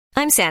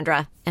I'm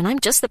Sandra, and I'm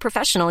just the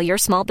professional your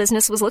small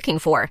business was looking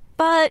for.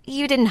 But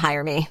you didn't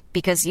hire me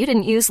because you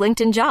didn't use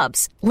LinkedIn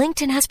Jobs.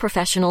 LinkedIn has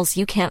professionals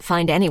you can't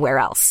find anywhere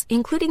else,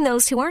 including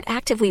those who aren't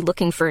actively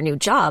looking for a new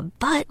job,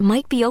 but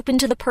might be open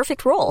to the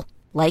perfect role,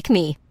 like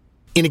me.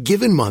 In a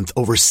given month,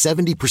 over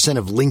 70%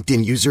 of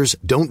LinkedIn users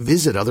don't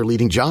visit other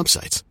leading job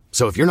sites.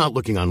 So if you're not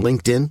looking on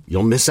LinkedIn,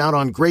 you'll miss out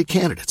on great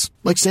candidates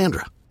like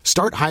Sandra.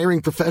 Start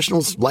hiring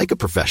professionals like a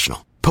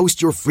professional.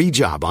 Post your free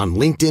job on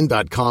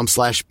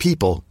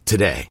linkedin.com/people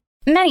today.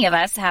 Many of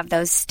us have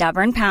those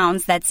stubborn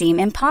pounds that seem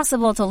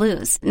impossible to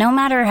lose, no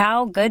matter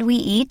how good we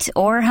eat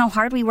or how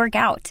hard we work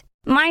out.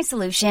 My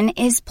solution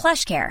is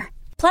PlushCare.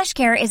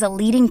 PlushCare is a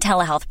leading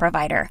telehealth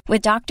provider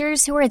with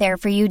doctors who are there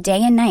for you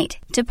day and night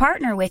to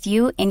partner with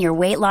you in your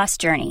weight loss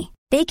journey.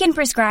 They can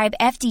prescribe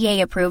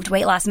FDA-approved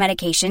weight loss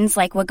medications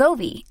like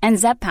Wegovy and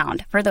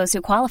Zepbound for those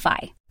who qualify.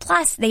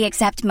 Plus, they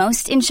accept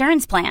most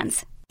insurance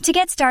plans. To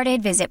get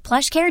started, visit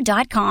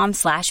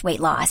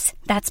plushcare.com/weightloss.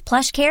 That's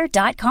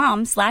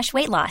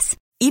plushcare.com/weightloss.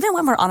 Even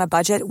when we're on a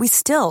budget, we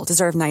still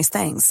deserve nice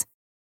things.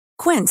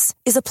 Quince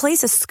is a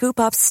place to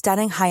scoop up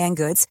stunning high-end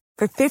goods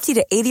for 50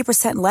 to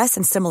 80% less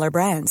than similar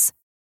brands.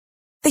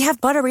 They have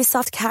buttery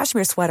soft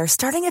cashmere sweaters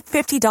starting at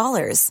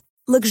 $50,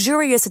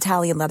 luxurious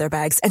Italian leather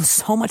bags, and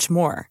so much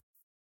more.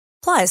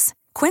 Plus,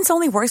 Quince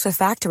only works with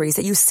factories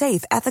that use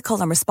safe,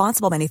 ethical, and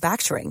responsible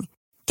manufacturing.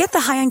 Get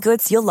the high-end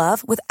goods you'll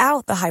love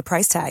without the high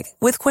price tag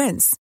with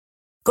Quince.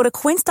 Go to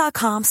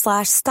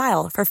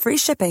quince.com/style for free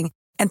shipping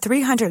and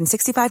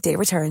 365-day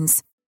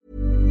returns.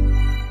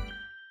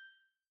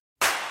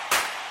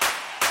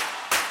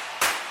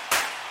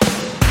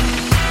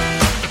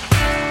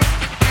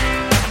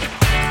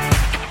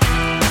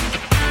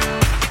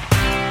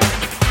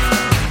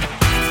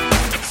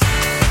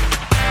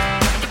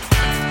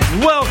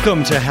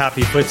 Welcome to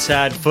Happy Foot,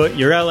 Sad Foot,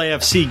 your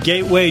LAFC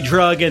gateway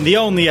drug and the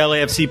only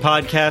LAFC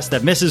podcast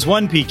that misses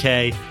one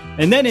PK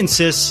and then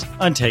insists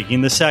on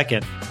taking the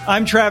second.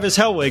 I'm Travis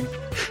Helwig.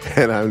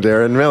 And I'm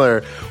Darren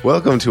Miller.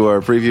 Welcome to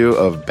our preview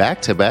of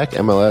back-to-back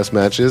MLS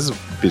matches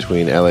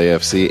between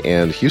LAFC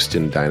and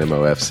Houston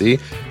Dynamo FC.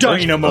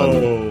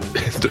 Dynamo!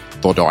 The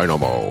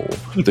Dynamo.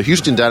 The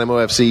Houston Dynamo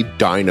FC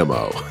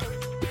Dynamo.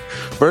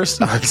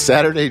 First, on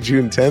Saturday,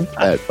 June 10th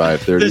at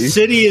 5:30. The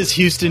city is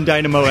Houston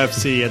Dynamo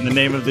FC, and the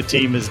name of the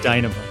team is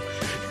Dynamo.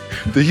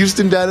 The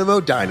Houston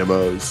Dynamo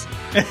Dynamos.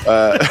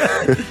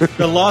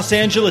 The Los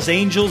Angeles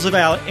Angels of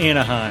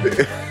Anaheim.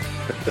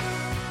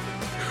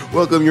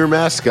 Welcome your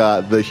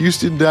mascot, the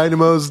Houston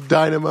Dynamos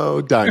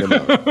Dynamo.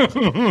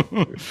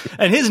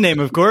 And his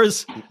name, of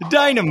course,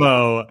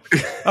 Dynamo.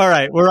 All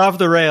right, we're off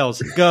the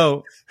rails.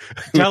 Go.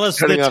 Tell us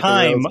the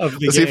time of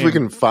the Let's game. see if we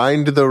can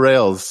find the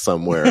rails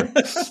somewhere.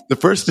 The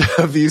first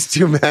of these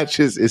two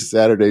matches is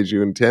Saturday,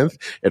 June 10th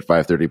at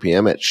 5:30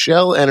 p.m. at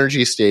Shell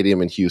Energy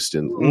Stadium in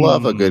Houston.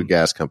 Love a good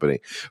gas company.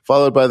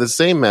 Followed by the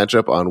same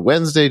matchup on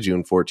Wednesday,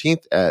 June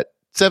 14th at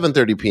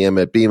 7:30 p.m.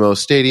 at BMO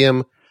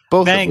Stadium.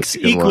 Both Banks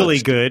equally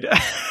good.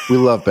 We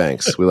love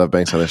Banks. We love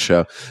Banks on this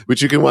show,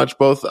 which you can watch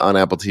both on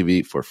Apple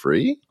TV for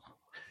free.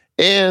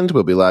 And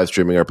we'll be live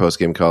streaming our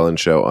post-game call-in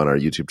show on our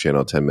YouTube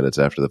channel 10 minutes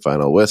after the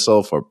final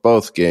whistle for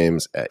both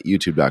games at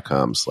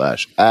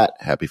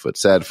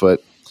youtube.com/@happyfootsadfoot.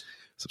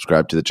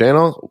 Subscribe to the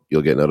channel.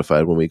 You'll get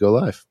notified when we go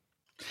live.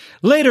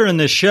 Later in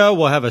this show,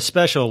 we'll have a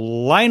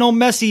special Lionel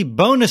Messi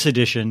bonus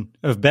edition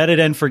of Bet It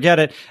and Forget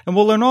It, and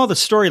we'll learn all the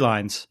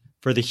storylines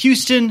for the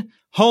Houston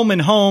home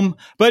and home.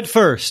 But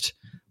first,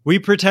 we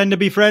pretend to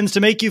be friends to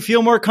make you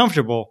feel more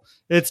comfortable.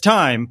 It's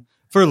time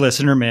for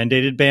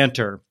listener-mandated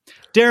banter.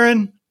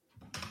 Darren,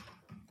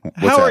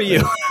 how are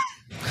you?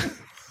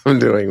 I'm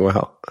doing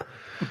well.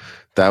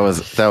 That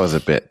was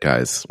a bit,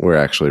 guys. We're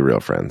actually real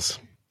friends.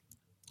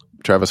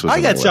 Travis was. I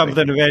got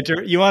something to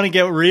banter. You want to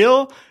get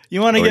real?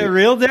 You want to get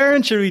real,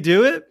 Darren? Should we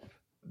do it?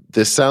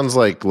 This sounds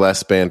like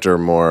less banter,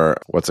 more.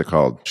 What's it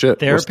called? Shit.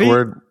 Therapy? What's the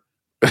word?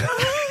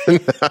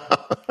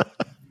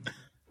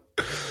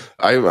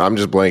 I'm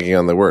just blanking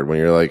on the word when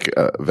you're like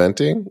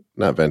venting,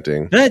 not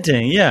venting.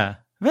 Venting, yeah,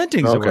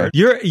 venting's a word.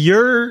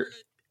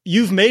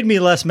 You've made me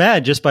less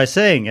mad just by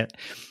saying it.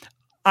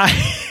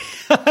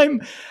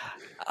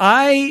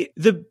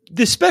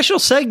 The special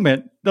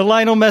segment, the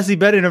Lionel Messi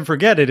Bet It and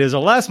Forget It, is a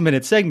last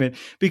minute segment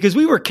because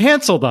we were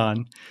canceled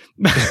on.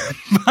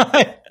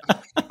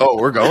 Oh,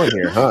 we're going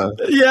here, huh?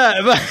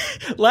 Yeah,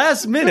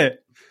 last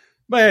minute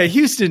by a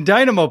Houston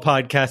Dynamo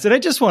podcast, and I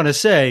just want to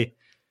say,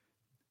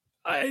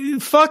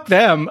 fuck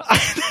them.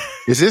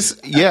 Is this?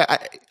 Yeah,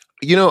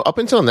 up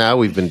until now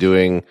we've been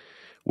doing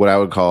what I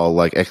would call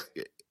like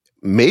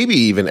maybe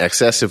even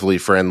excessively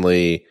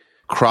friendly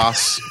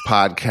cross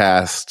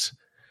podcast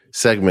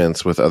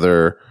segments with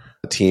other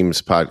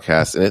teams'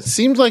 podcasts, and it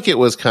seemed like it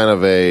was kind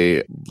of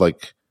a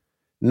like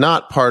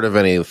not part of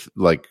any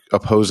like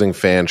opposing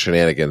fan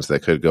shenanigans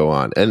that could go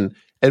on, and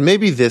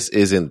maybe this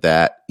isn't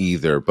that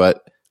either,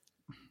 but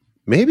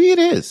maybe it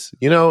is.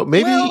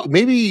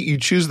 Maybe you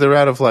choose the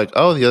route of like,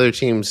 oh, the other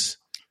team's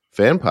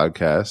fan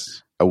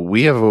podcast.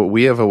 we have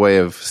a way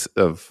of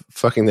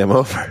fucking them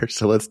over.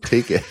 So let's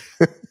take it.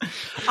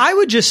 I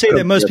would just say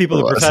that most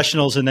people are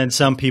professionals, and then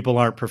some people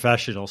aren't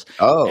professionals.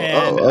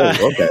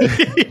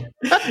 Okay.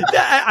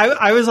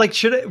 I was like,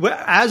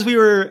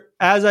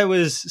 as I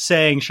was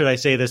saying, should I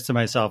say this to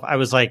myself? I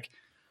was like,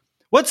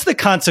 what's the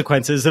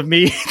consequences of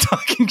me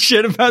talking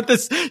shit about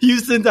this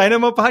Houston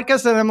Dynamo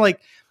podcast? And I'm like,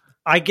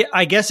 I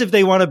guess if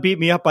they want to beat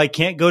me up, I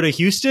can't go to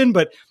Houston,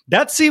 but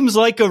that seems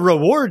like a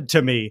reward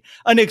to me,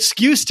 an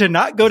excuse to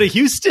not go to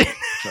Houston.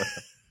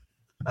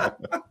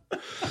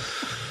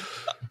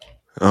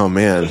 Oh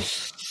man.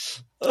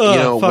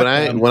 When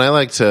I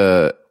like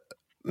to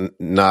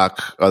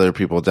knock other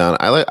people down,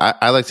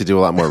 I like to do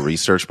a lot more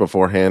research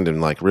beforehand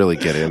and like really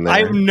get in there. I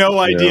have no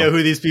idea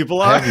who these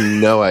people are. I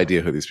have no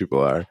idea who these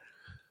people are.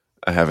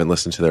 I haven't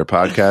listened to their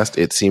podcast.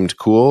 It seemed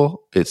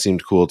cool. It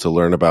seemed cool to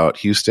learn about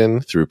Houston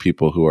through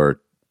people who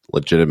are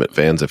legitimate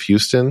fans of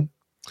Houston.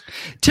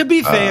 To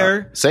be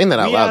fair, saying that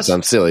out loud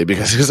sounds silly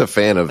because who's a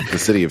fan of the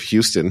city of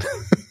Houston?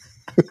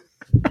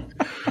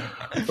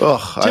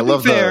 I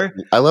love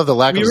the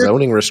lack of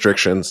zoning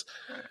restrictions.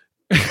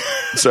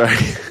 Sorry.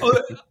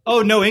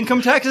 No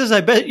income taxes.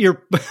 I bet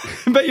your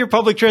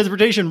public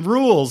transportation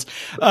rules.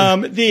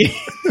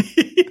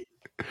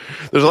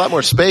 There's a lot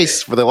more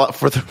space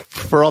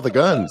for all the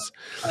guns.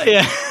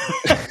 Yeah.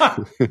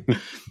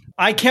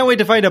 I can't wait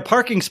to find a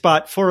parking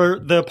spot for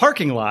the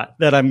parking lot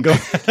that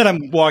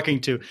I'm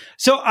walking to.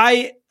 So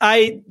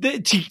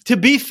to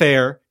be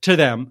fair to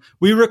them,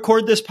 we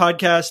record this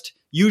podcast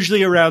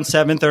usually around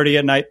 7:30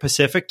 at night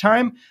Pacific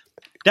time.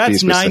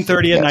 That's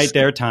 9:30 at night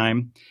their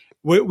time.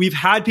 We've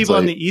had people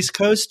on the East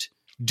Coast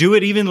do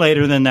it even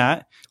later than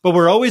that, but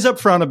we're always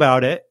upfront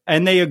about it,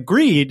 and they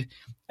agreed.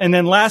 And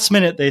then last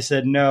minute they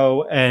said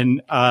no,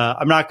 and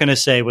I'm not going to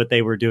say what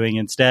they were doing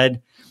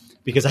instead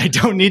because I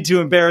don't need to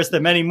embarrass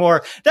them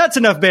anymore. That's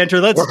enough banter.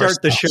 Let's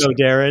start the show,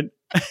 Darren.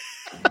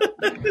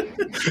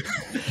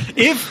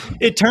 If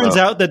it turns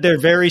out that they're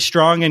very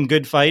strong and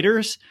good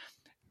fighters,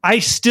 I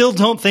still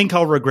don't think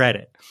I'll regret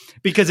it.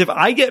 Because if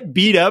I get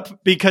beat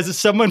up because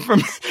someone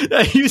from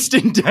a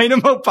Houston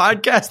Dynamo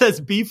podcast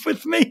has beef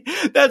with me,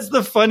 that's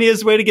the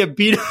funniest way to get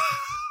beat up.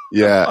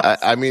 Yeah,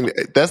 I mean,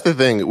 that's the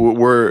thing.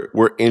 We're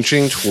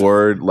inching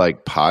toward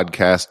like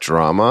podcast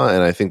drama,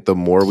 and I think the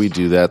more we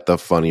do that, the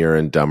funnier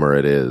and dumber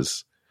it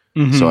is.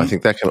 Mm-hmm. So I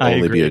think that can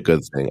only be a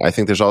good thing. I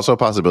think there's also a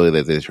possibility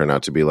that they turn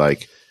out to be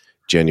like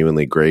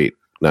genuinely great,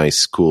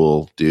 nice,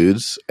 cool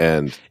dudes,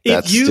 and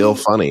that's still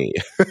funny.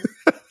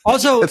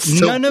 Also,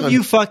 none of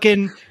you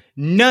fucking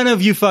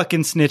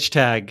snitch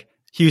tag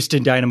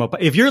Houston Dynamo.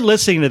 If you're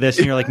listening to this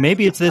and you're like,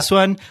 maybe it's this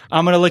one,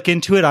 I'm going to look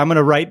into it. I'm going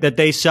to write that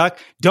they suck.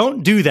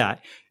 Don't do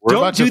that.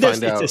 Don't do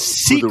this. It's a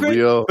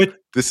secret.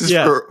 This is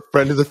for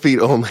friend of the feet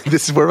only.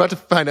 We're about to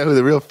find out who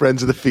the real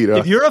friends of the feet are.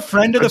 If you're a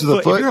friend of the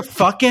foot, if you're a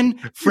fucking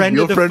friend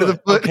of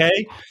the foot,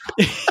 okay?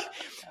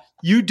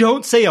 You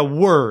don't say a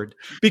word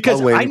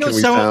because I know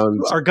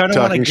some are going to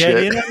want to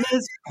get in on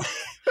this.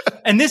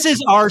 And this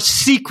is our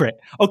secret.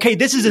 Okay,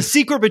 this is a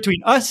secret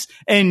between us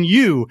and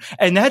you,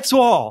 and that's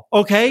all.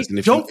 Okay,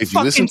 if you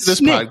listen to this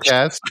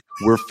podcast,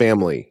 we're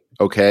family.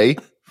 Okay,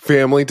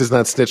 family does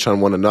not snitch on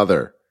one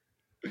another.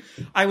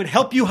 I would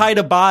help you hide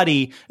a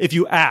body if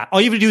you ask.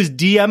 All you have to do is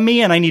DM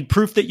me, and I need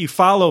proof that you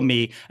follow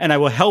me, and I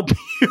will help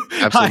you.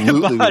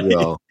 Absolutely, hide a body. We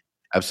will.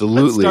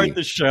 Absolutely. Let's start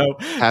the show.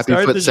 Happy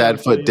foot,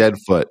 sad foot, dead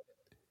foot.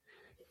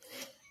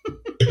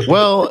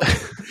 Well,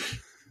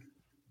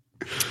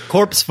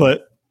 corpse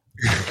foot.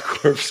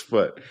 Corpse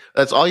foot.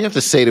 That's all you have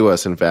to say to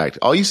us, in fact.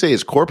 All you say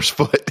is corpse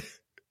foot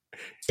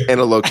and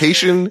a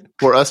location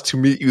for us to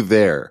meet you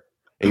there.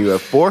 And you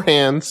have 4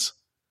 hands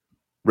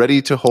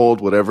ready to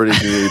hold whatever it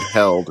is you need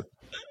held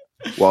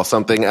while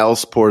something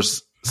else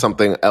pours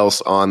something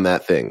else on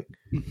that thing.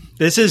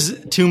 This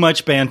is too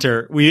much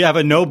banter. We have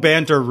a no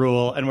banter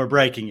rule and we're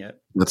breaking it.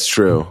 That's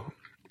true.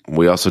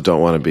 We also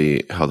don't want to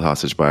be held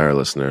hostage by our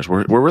listeners.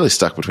 We're really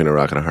stuck between a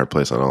rock and a hard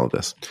place on all of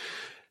this.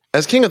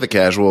 As king of the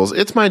casuals,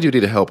 it's my duty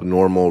to help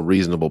normal,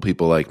 reasonable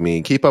people like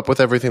me keep up with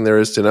everything there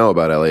is to know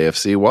about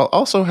LAFC while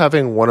also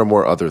having one or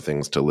more other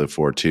things to live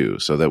for too,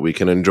 so that we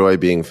can enjoy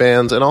being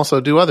fans and also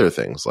do other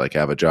things like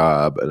have a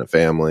job and a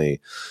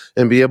family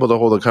and be able to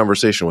hold a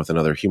conversation with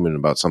another human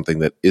about something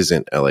that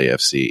isn't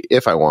LAFC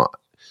if I want.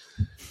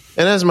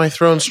 And as my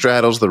throne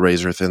straddles the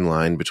razor-thin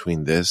line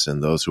between this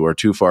and those who are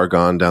too far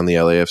gone down the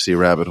LAFC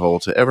rabbit hole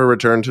to ever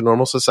return to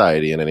normal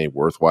society in any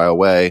worthwhile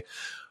way,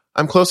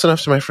 I'm close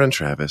enough to my friend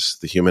Travis,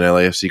 the human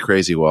LAFC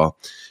crazy wall,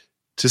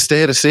 to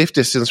stay at a safe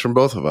distance from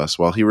both of us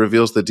while he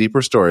reveals the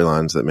deeper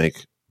storylines that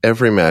make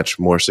every match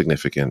more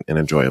significant and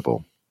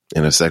enjoyable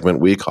in a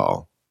segment we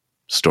call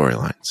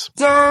Storylines.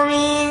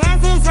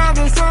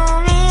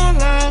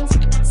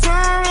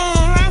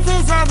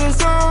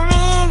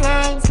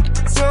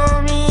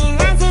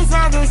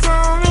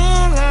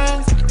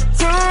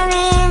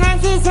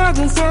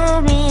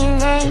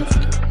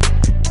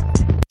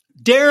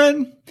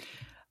 Darren,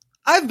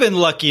 I've been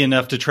lucky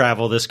enough to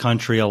travel this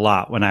country a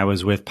lot when I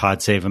was with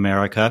Pod Save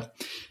America.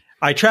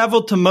 I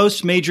traveled to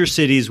most major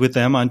cities with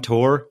them on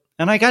tour,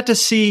 and I got to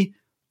see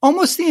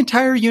almost the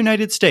entire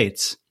United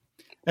States.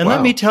 And Wow.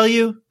 let me tell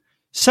you,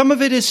 some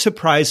of it is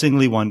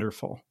surprisingly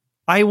wonderful.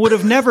 I would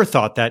have never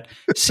thought that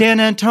San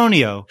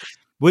Antonio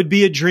would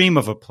be a dream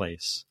of a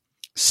place.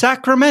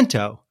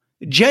 Sacramento,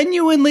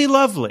 genuinely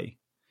lovely.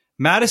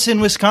 Madison,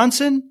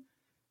 Wisconsin,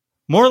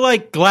 more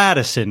like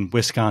Gladison,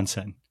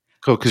 Wisconsin.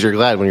 Cool, because you're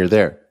glad when you're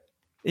there.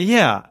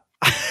 Yeah.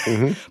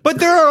 But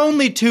there are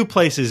only two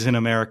places in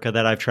America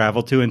that I've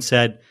traveled to and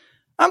said,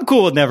 I'm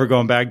cool with never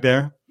going back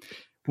there.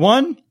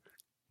 One,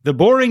 the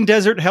boring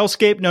desert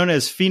hellscape known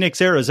as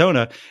Phoenix,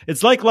 Arizona.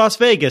 It's like Las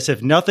Vegas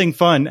if nothing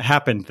fun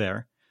happened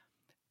there.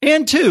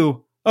 And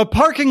two, a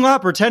parking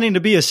lot pretending to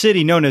be a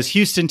city known as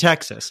Houston,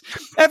 Texas.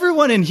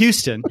 Everyone in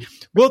Houston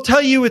will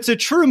tell you it's a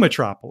true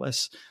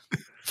metropolis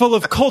full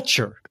of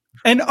culture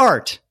and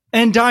art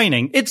and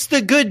dining. It's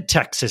the good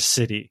Texas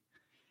city.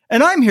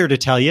 And I'm here to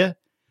tell you,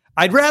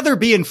 I'd rather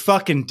be in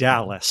fucking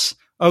Dallas.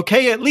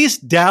 Okay, at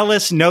least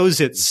Dallas knows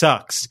it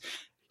sucks.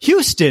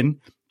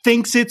 Houston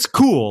thinks it's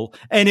cool,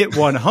 and it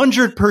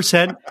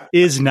 100%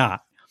 is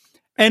not.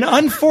 And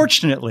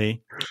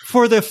unfortunately,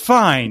 for the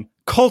fine,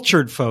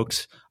 cultured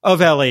folks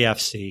of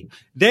LAFC,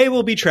 they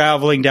will be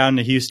traveling down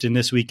to Houston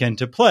this weekend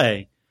to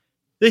play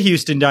the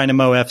Houston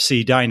Dynamo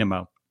FC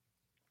Dynamo.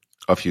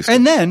 Of Houston.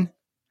 And then,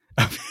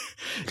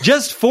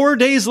 just 4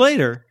 days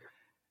later,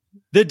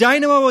 the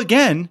Dynamo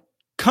again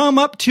come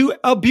up to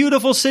a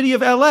beautiful city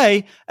of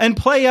LA and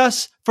play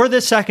us for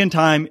the second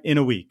time in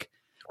a week.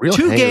 Real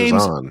Two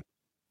games on.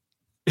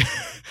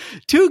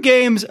 2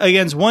 games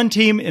against one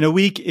team in a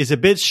week is a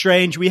bit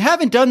strange. We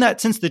haven't done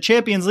that since the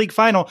Champions League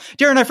final.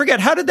 Darren, I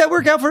forget, how did that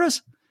work out for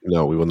us?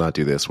 No, we will not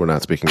do this. We're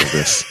not speaking of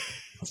this.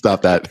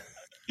 Stop that.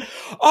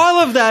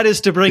 All of that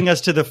is to bring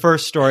us to the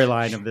first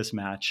storyline of this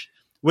match,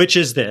 which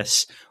is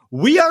this.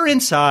 We are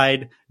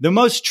inside the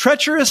most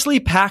treacherously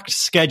packed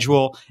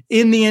schedule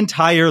in the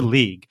entire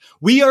league.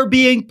 We are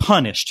being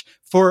punished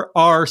for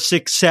our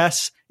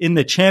success in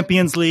the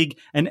Champions League,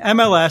 and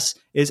MLS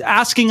is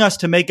asking us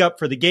to make up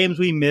for the games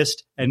we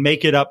missed and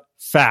make it up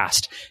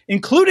fast.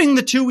 Including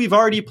the 2 we've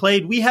already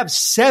played, we have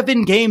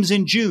 7 games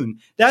in June.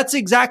 That's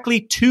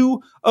exactly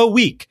 2 a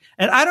week.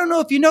 And I don't know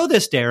if you know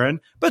this, Darren,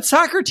 but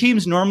soccer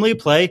teams normally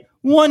play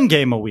 1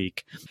 game a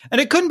week. And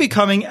it couldn't be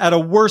coming at a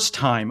worse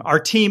time. Our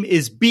team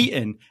is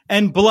beaten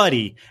and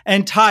bloody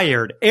and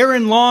tired.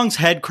 Aaron Long's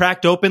head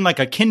cracked open like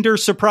a Kinder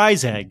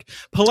Surprise egg.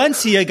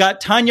 Palencia got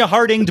Tanya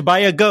Hardinged by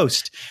a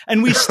ghost.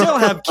 And we still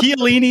have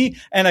Chiellini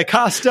and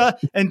Acosta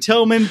and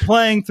Tillman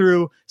playing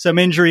through some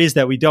injuries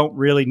that we don't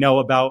really know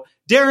about.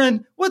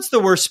 Darren, what's the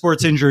worst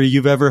sports injury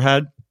you've ever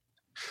had?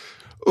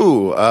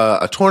 Ooh,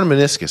 a torn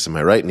meniscus in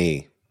my right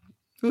knee.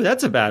 Ooh,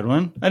 that's a bad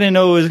one. I didn't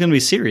know it was going to be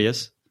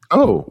serious.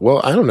 Oh, well,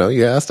 I don't know.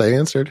 You asked, I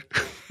answered.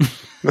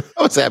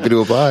 I was happy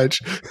to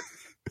oblige.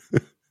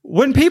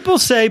 When people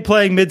say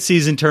playing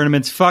midseason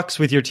tournaments fucks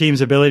with your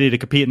team's ability to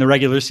compete in the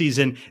regular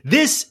season,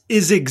 this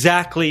is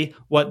exactly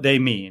what they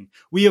mean.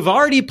 We have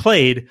already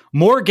played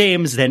more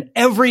games than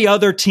every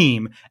other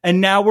team,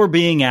 and now we're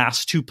being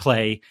asked to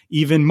play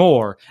even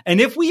more. And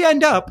if we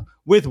end up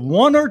with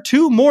 1 or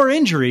 2 more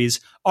injuries,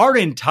 our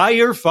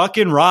entire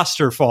fucking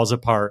roster falls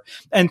apart.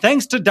 And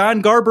thanks to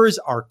Don Garber's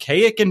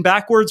archaic and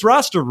backwards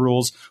roster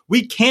rules,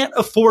 we can't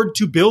afford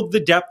to build the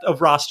depth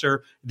of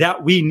roster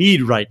that we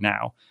need right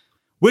now.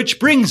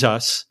 Which brings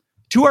us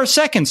to our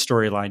second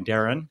storyline,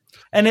 Darren.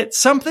 And it's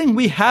something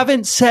we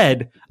haven't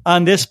said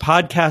on this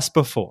podcast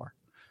before,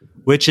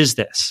 which is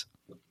this.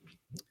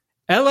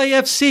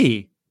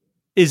 LAFC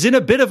is in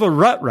a bit of a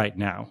rut right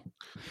now.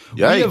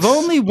 Yikes. We have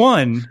only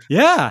won.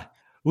 Yeah.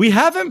 We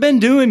haven't been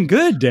doing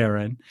good,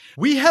 Darren.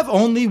 We have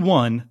only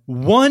won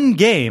 1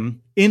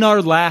 game in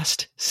our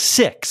last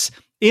 6.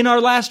 In our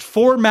last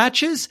 4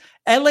 matches,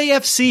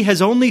 LAFC has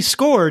only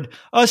scored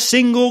a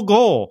single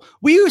goal.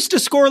 We used to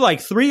score like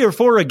 3 or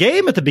 4 a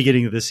game at the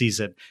beginning of the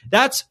season.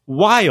 That's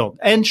wild.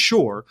 And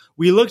sure,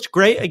 we looked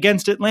great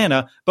against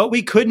Atlanta, but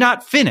we could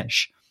not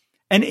finish.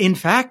 And in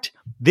fact,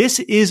 this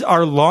is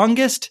our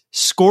longest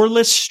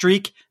scoreless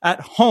streak at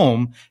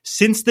home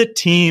since the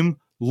team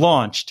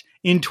launched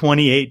in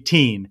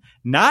 2018.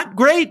 Not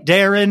great,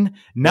 Darren.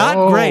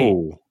 Not great.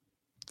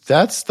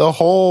 That's the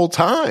whole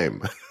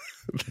time.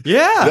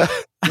 Yeah.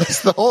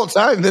 That's the whole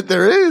time that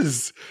there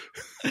is.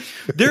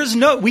 There's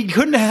no, we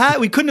couldn't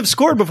have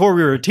scored before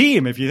we were a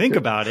team, if you think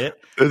about it.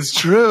 It's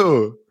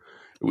true.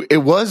 It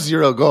was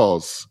 0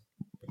 goals.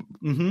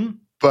 Mm-hmm.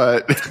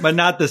 But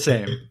not the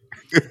same.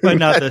 But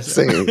not the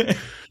same.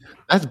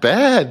 That's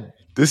bad.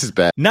 This is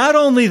bad. Not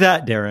only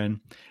that,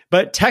 Darren,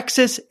 but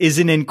Texas is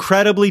an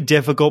incredibly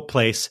difficult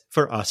place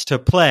for us to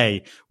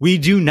play. We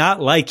do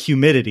not like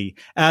humidity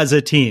as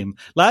a team.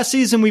 Last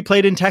season, we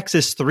played in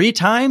Texas 3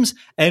 times,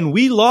 and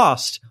we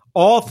lost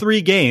all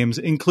 3 games,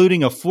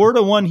 including a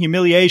 4-1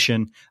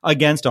 humiliation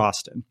against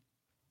Austin.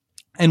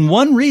 And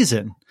one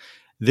reason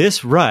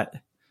this rut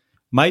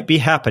might be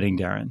happening,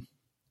 Darren,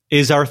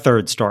 is our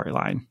third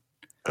storyline,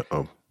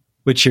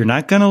 which you're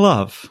not going to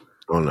love.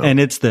 Oh, no. And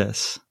it's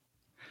this.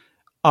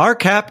 Our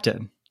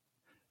captain,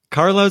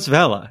 Carlos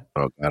Vela.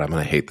 Oh, God, I'm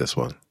going to hate this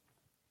one.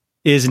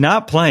 Is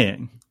not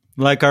playing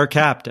like our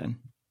captain,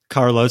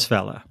 Carlos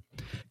Vela.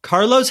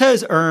 Carlos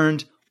has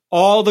earned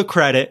all the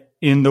credit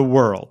in the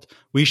world.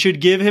 We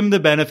should give him the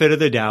benefit of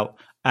the doubt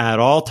at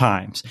all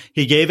times.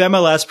 He gave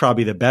MLS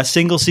probably the best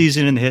single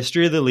season in the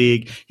history of the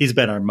league. He's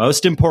been our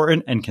most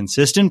important and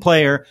consistent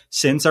player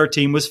since our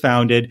team was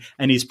founded,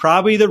 and he's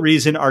probably the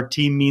reason our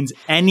team means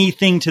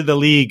anything to the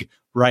league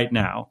right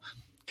now.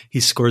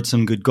 He's scored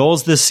some good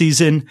goals this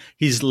season.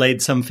 He's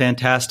laid some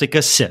fantastic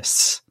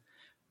assists.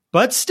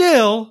 But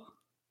still,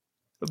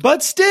 I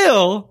don't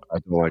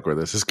like where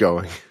this is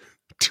going.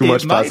 Too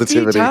much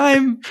positivity.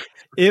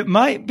 It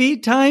might be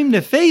time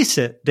to face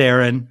it,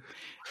 Darren.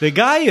 The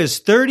guy is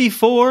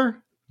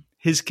 34.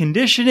 His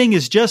conditioning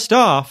is just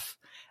off.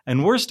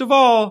 And worst of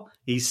all,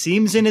 he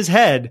seems in his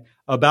head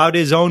about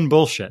his own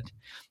bullshit.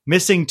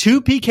 Missing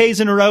 2 PKs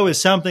in a row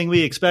is something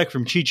we expect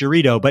from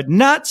Chicharito, but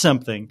not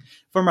something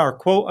from our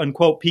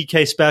quote-unquote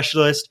PK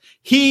specialist.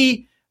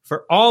 He,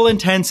 for all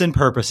intents and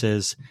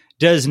purposes,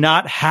 does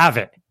not have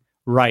it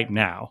right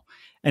now.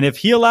 And if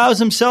he allows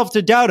himself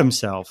to doubt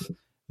himself,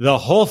 the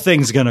whole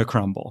thing's going to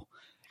crumble.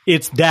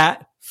 It's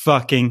that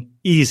fucking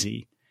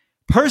easy.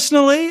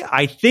 Personally,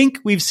 I think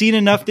we've seen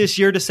enough this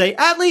year to say,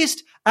 at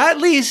least,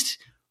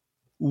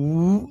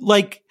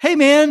 like, hey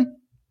man,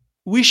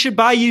 we should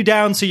buy you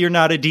down so you're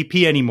not a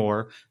DP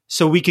anymore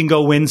so we can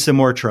go win some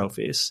more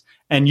trophies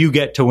and you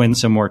get to win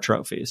some more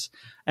trophies.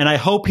 And I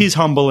hope he's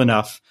humble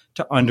enough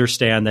to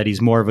understand that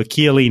he's more of a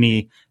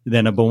Chiellini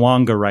than a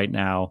Bouanga right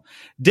now.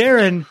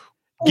 Darren,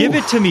 give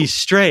it to me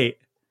straight.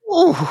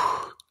 Ooh.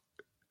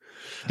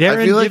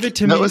 Darren, give it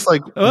to me. That was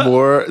like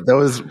more. That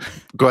was.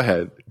 Go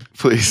ahead,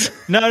 please.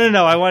 No.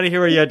 I want to hear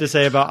what you had to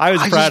say about. I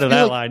was proud of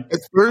that line. At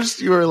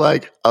first, you were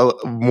like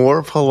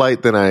more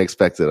polite than I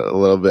expected. A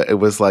little bit. It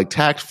was like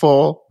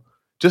tactful.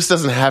 Just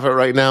doesn't have it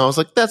right now. I was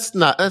like, that's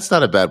not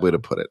a bad way to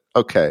put it.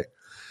 Okay,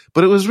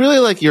 but it was really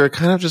like you were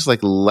kind of just like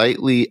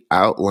lightly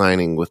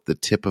outlining with the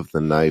tip of the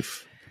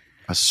knife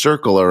a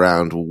circle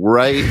around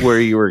right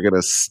where you were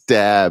gonna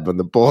stab in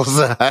the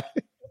bullseye.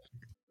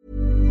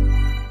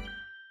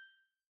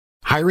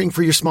 Hiring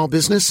for your small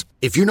business?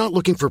 If you're not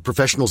looking for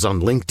professionals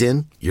on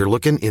LinkedIn, you're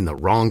looking in the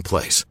wrong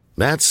place.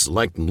 That's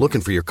like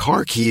looking for your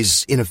car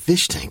keys in a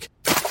fish tank.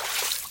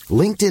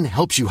 LinkedIn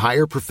helps you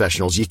hire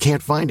professionals you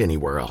can't find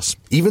anywhere else,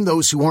 even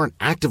those who aren't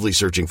actively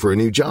searching for a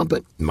new job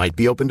but might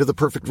be open to the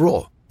perfect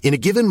role. In a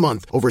given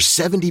month, over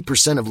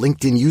 70% of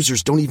LinkedIn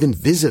users don't even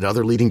visit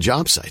other leading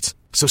job sites.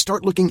 So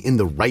start looking in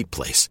the right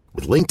place.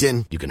 With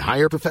LinkedIn, you can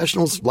hire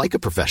professionals like a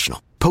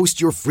professional.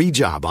 Post your free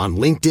job on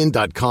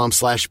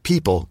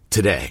linkedin.com/people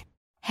today.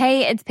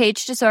 Hey, it's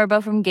Paige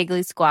DeSorbo from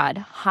Giggly Squad.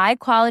 High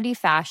quality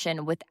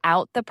fashion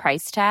without the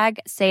price tag.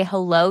 Say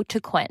hello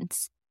to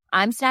Quince.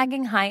 I'm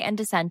snagging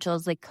high-end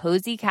essentials like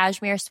cozy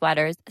cashmere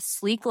sweaters,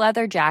 sleek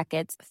leather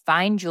jackets,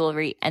 fine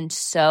jewelry, and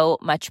so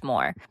much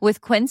more.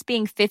 With Quince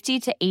being 50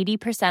 to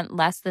 80%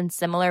 less than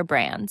similar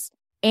brands.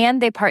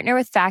 And they partner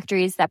with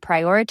factories that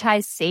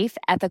prioritize safe,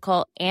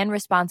 ethical, and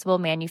responsible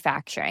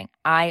manufacturing.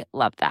 I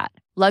love that.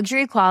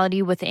 Luxury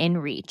quality within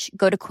reach.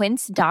 Go to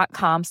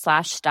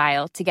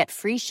quince.com/style to get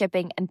free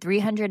shipping and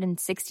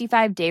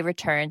 365-day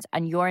returns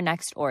on your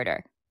next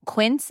order.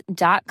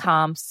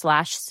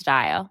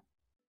 Quince.com/style.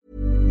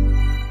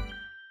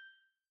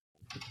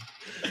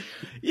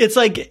 It's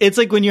like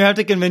when you have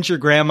to convince your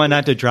grandma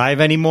not to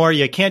drive anymore,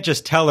 you can't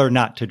just tell her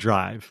not to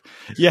drive.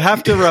 You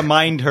have to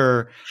remind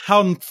her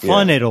how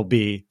fun it'll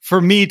be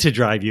for me to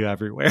drive you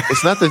everywhere.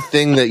 It's not the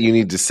thing that you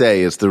need to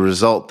say, it's the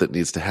result that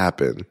needs to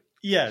happen.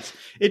 Yes,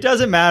 it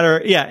doesn't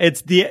matter. Yeah,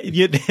 it's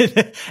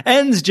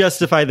ends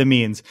justify the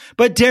means.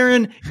 But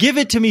Darren, give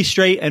it to me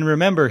straight and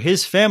remember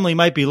his family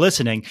might be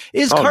listening.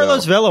 Is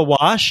Carlos Vela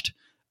washed?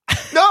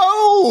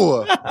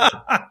 No!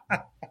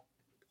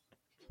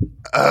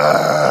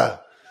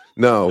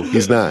 No,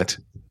 he's not.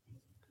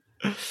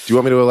 Do you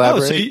want me to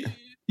elaborate? So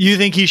you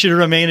think he should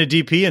remain a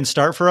DP and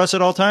start for us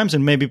at all times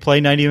and maybe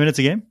play 90 minutes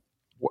a game?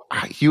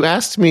 You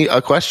asked me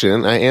a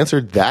question. I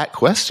answered that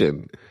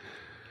question.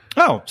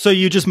 Oh, so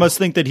you just must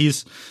think that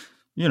he's,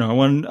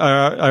 one of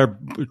our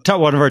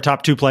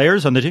top 2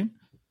 players on the team?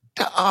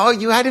 Oh,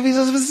 you had to be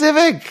so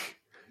specific.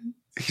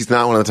 He's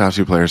not one of the top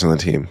 2 players on the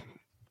team.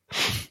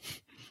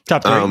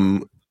 Top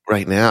 3.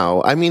 Right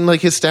now, I mean,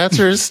 like his stats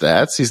are his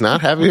stats. He's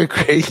not having a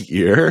great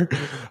year.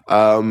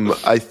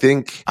 I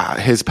think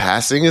his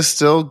passing is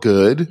still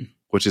good,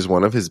 which is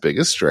one of his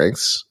biggest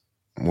strengths.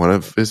 One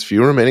of his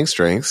few remaining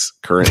strengths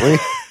currently.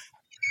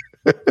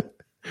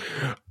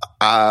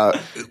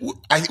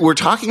 We're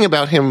talking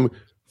about him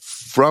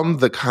from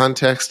the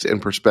context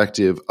and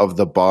perspective of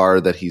the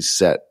bar that he's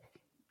set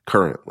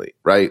currently,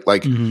 right?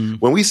 Like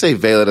when we say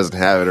Vela doesn't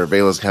have it or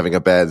Vela's having a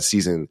bad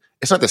season,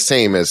 it's not the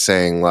same as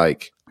saying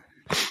like,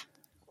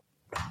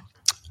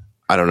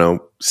 I don't know,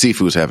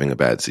 Sifu's having a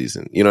bad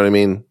season. You know what I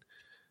mean?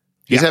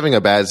 He's having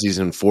a bad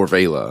season for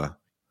Vela.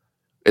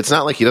 It's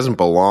not like he doesn't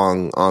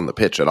belong on the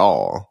pitch at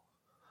all.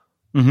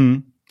 Mm-hmm.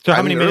 So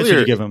how many minutes did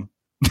you give him?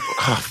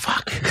 Oh,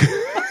 fuck.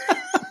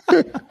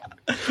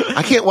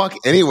 I can't walk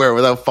anywhere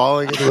without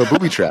falling into a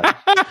booby trap.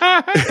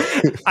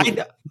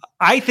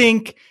 I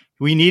think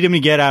we need him to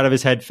get out of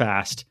his head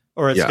fast.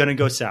 or it's going to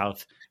go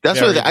south. That's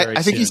very, what very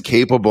I think soon. he's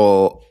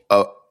capable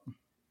of.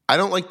 I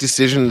don't like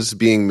decisions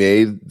being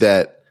made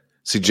that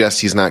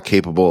suggest he's not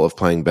capable of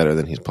playing better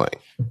than he's playing.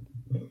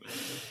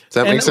 Does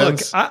that make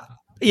sense? I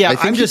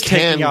think I'm just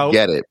taking out,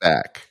 get it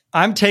back.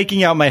 I'm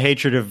taking out my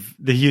hatred of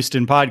the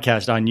Houston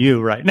podcast on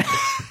you right now.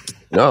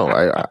 No,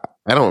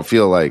 I don't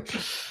feel like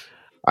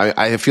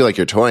I feel like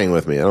you're toying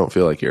with me. I don't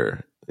feel like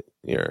you're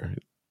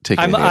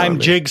taking. I'm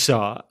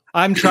Jigsaw.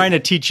 I'm trying to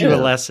teach you a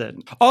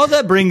lesson. All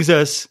that brings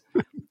us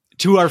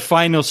to our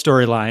final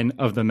storyline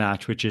of the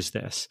match, which is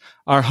this: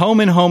 our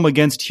home and home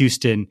against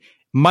Houston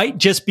might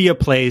just be a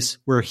place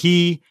where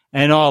he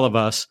and all of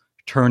us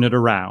turn it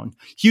around.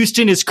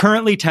 Houston is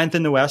currently 10th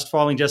in the West,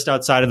 falling just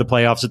outside of the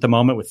playoffs at the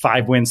moment with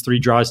 5 wins, 3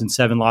 draws, and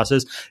 7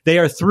 losses. They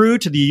are through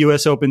to the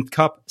U.S. Open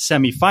Cup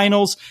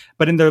semifinals,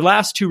 but in their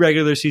last 2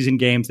 regular season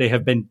games, they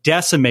have been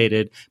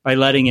decimated by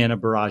letting in a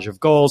barrage of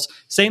goals.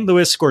 St.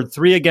 Louis scored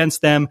 3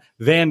 against them.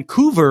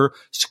 Vancouver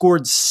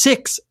scored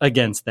 6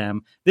 against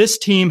them. This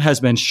team has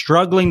been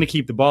struggling to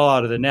keep the ball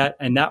out of the net,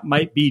 and that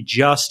might be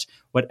just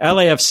what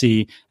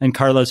LAFC and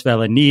Carlos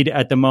Vela need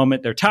at the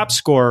moment. Their top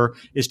scorer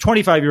is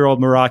 25-year-old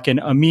Moroccan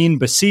Amin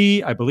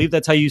Bassi, I believe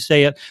that's how you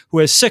say it, who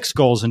has 6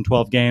 goals in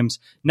 12 games,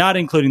 not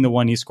including the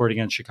one he scored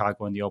against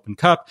Chicago in the Open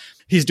Cup.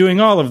 He's doing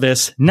all of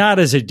this not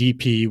as a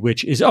DP,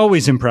 which is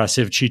always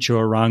impressive, Chicho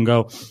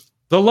Arango.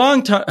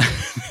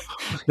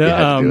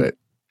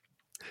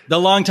 The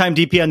longtime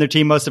DP on their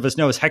team, most of us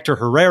know, is Hector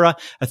Herrera,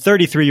 a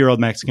 33-year-old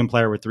Mexican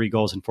player with 3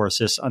 goals and 4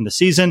 assists on the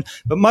season.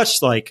 But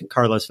much like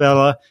Carlos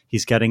Vela,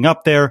 he's getting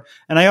up there.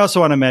 And I also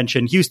want to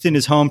mention Houston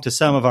is home to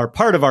some of our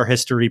part of our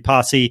history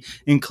posse,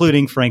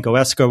 including Franco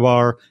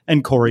Escobar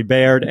and Corey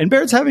Baird. And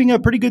Baird's having a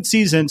pretty good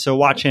season, so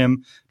watch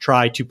him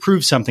try to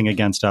prove something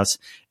against us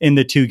in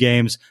the 2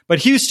 games. But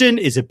Houston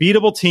is a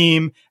beatable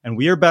team, and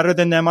we are better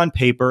than them on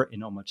paper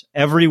in almost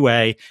every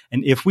way.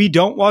 And if we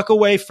don't walk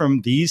away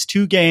from these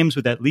 2 games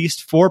with at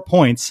least 4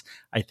 points,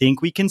 I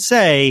think we can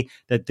say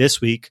that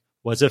this week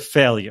was a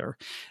failure.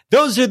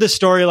 Those are the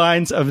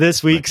storylines of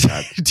this week's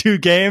 2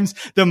 games,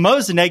 the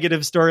most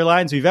negative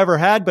storylines we've ever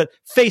had. But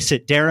face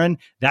it, Darren,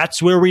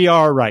 that's where we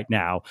are right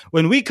now.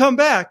 When we come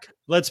back,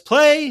 let's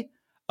play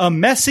a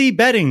Messi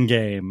betting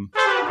game.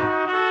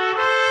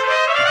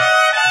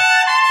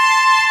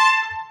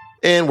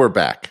 And we're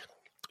back.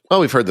 Well,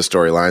 we've heard the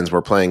storylines.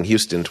 We're playing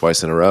Houston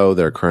twice in a row.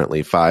 They're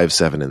currently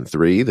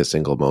 5-7-3, the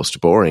single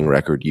most boring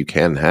record you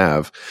can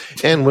have.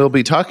 And we'll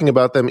be talking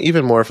about them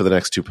even more for the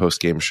next 2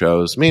 post-game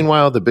shows.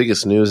 Meanwhile, the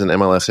biggest news in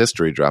MLS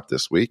history dropped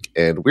this week,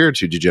 and we're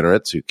 2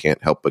 degenerates who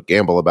can't help but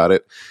gamble about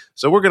it.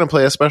 So we're going to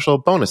play a special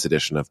bonus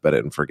edition of Bet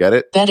It and Forget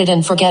It. Bet It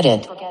and Forget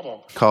It.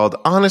 Called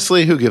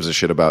Honestly, Who Gives a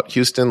Shit About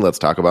Houston? Let's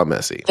Talk About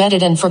Messi. Bet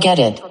It and Forget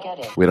It.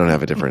 We don't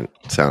have a different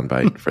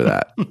soundbite for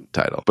that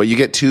title. But you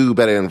get 2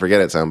 Bet It and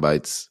Forget It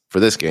soundbites for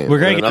this game. We're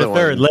going to get a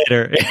third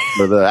later.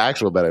 For the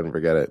actual Bet It and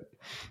Forget It.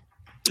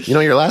 You know,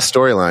 your last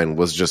storyline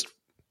was just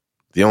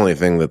the only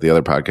thing that the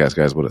other podcast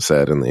guys would have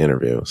said in the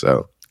interview.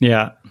 So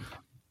yeah,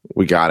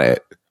 we got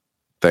it.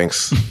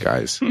 Thanks,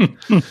 guys.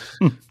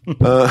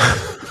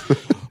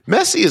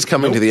 Messi is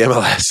coming to the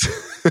MLS.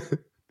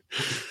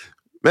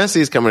 Messi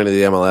is coming to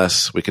the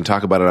MLS. We can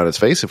talk about it on its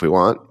face if we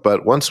want,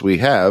 but once we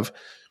have,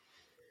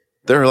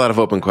 there are a lot of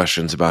open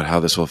questions about how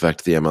this will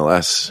affect the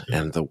MLS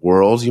and the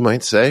world, you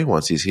might say,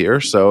 once he's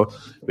here. So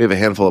we have a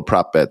handful of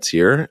prop bets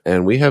here,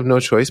 and we have no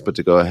choice but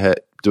to go ahead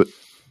to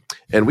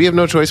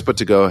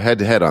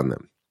head on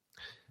them.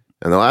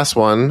 And the last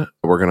one,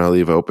 we're going to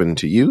leave open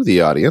to you,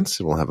 the audience,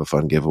 and we'll have a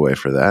fun giveaway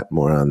for that.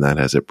 More on that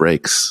as it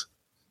breaks.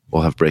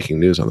 We'll have breaking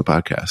news on the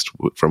podcast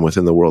from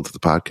within the world of the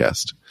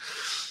podcast.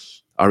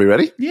 Are we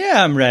ready?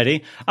 Yeah, I'm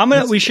ready.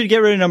 We should get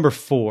rid of number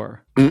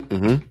 4.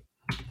 Mm-hmm.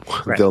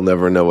 Right. They'll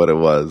never know what it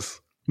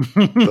was.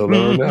 They'll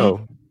never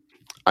know.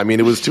 I mean,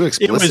 it was too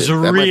explicit.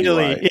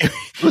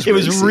 It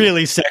was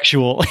really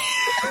sexual.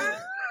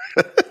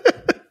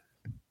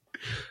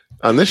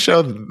 On this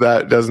show,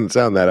 that doesn't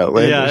sound that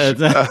outlandish.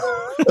 Yeah,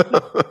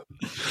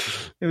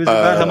 it was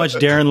about how much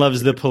Darren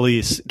loves the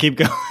police. Keep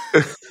going.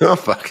 Oh,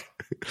 fuck.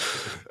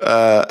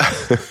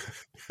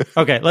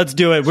 Okay, let's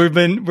do it.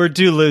 We're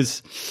too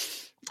loose.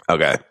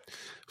 Okay.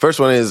 First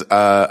one is,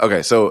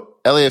 so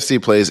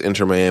LAFC plays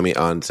Inter Miami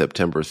on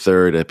September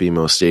 3rd at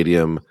BMO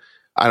Stadium.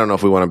 I don't know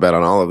if we want to bet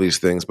on all of these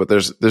things, but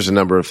there's a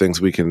number of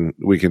things we can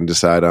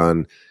decide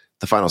on.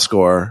 The final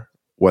score,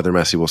 whether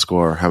Messi will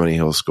score, how many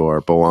he'll score,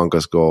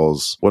 Bowanga's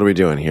goals. What are we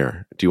doing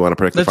here? Do you want to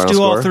predict the final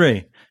score? Let's do all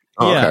 3.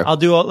 Oh, yeah,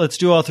 okay. let's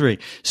do all 3.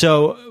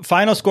 So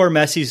final score,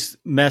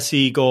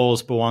 Messi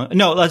goals, Bowanga.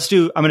 No, I'm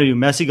going to do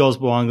Messi goals,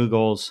 Bowanga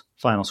goals,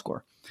 final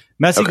score.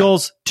 Messi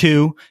goals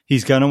 2.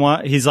 He's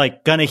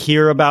gonna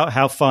hear about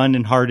how fun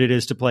and hard it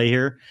is to play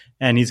here,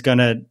 and he's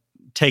gonna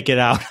take it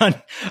out on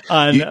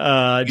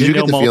you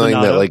get the feeling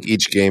that like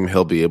each game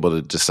he'll be able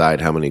to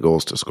decide how many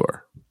goals to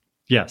score.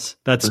 Yes,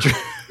 that's true.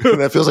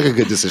 That feels like a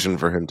good decision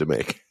for him to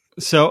make.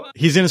 So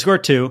he's going to score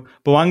 2.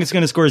 Bowanga's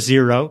going to score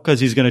 0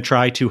 because he's going to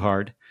try too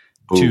hard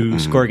to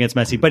score against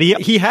Messi. But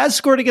he has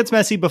scored against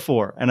Messi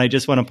before, and I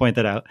just want to point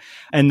that out.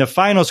 And the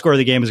final score of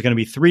the game is going to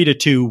be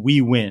 3-2.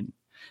 We win.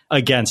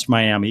 against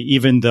Miami,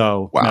 even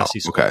though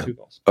Messi scored 2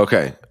 goals.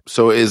 Okay.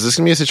 So is this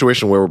going to be a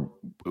situation where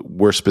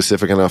we're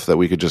specific enough that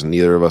we could just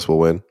neither of us will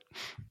win?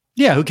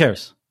 Yeah, who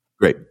cares?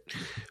 Great.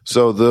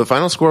 So the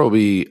final score will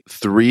be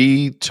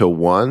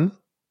 3-1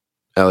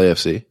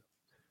 LAFC.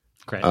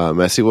 Great.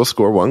 Messi will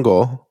score 1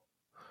 goal.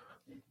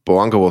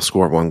 Boanga will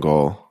score 1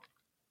 goal.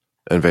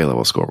 And Vela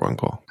will score 1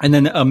 goal. And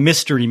then a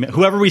mystery,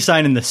 whoever we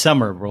sign in the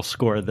summer will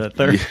score the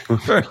third.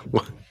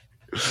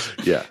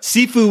 Yeah.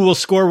 Sifu will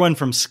score 1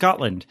 from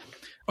Scotland.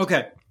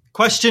 Okay.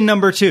 Question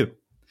number 2.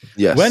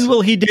 Yes. When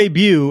will he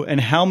debut and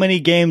how many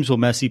games will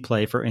Messi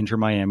play for Inter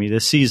Miami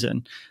this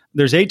season?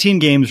 There's 18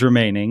 games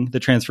remaining. The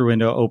transfer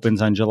window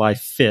opens on July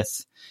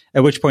 5th,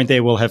 at which point they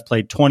will have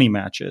played 20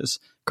 matches.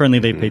 Currently,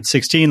 they played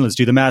 16. Let's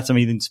do the math. I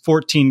mean, it's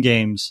 14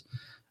 games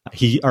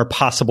are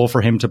possible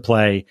for him to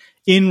play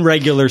in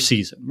regular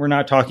season. We're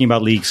not talking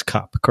about Leagues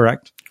Cup,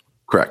 correct?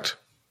 Correct.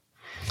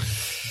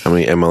 How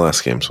many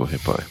MLS games will he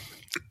play?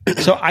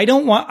 So I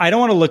don't want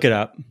to look it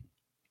up,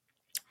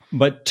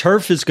 but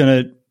turf is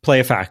going to play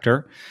a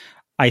factor.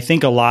 I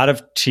think a lot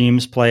of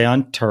teams play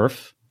on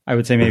turf. I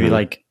would say maybe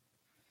like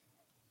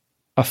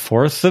a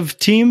fourth of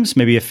teams,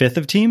 maybe a fifth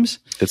of teams.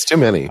 It's too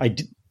many.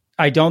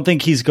 I don't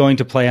think he's going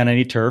to play on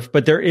any turf,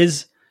 but there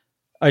is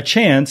a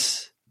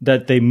chance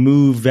that they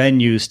move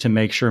venues to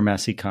make sure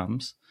Messi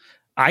comes.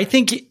 I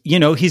think,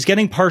 he's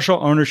getting partial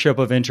ownership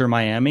of Inter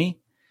Miami.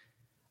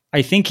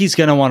 I think he's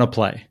going to want to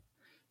play.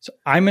 So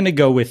I'm going to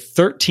go with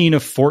 13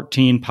 of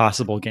 14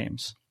 possible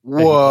games.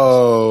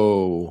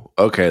 Whoa.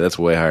 Okay, that's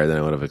way higher than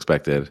I would have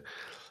expected.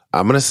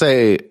 I was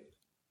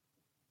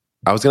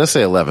going to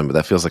say 11, but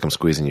that feels like I'm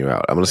squeezing you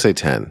out. I'm going to say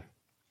 10.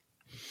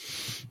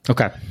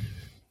 Okay.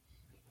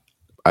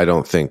 I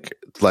don't think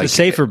a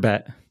safer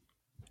bet.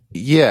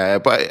 Yeah,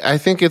 but I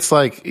think it's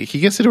like he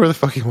gets to do whatever the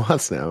fuck he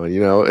wants now. And,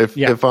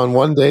 if on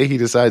one day he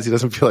decides he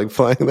doesn't feel like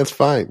playing, that's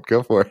fine.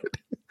 Go for it.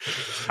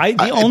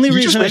 The only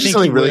reason I think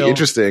something really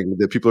interesting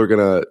that people are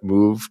going to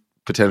move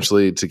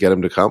potentially to get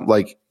him to come.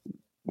 Like,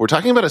 we're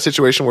talking about a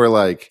situation where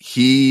like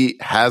he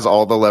has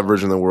all the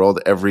leverage in the world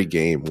every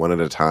game, one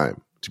at a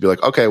time, to be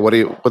like, okay,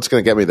 what's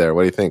going to get me there?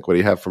 What do you think? What do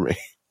you have for me?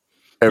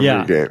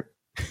 Every game.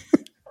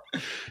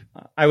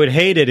 I would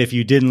hate it if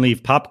you didn't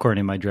leave popcorn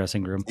in my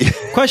dressing room.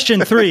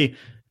 Question 3.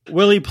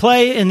 Will he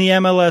play in the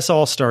MLS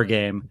All-Star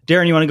game?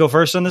 Darren, you want to go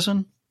first on this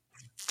one?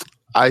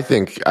 I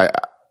think I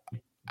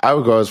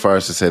would go as far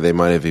as to say they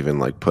might have even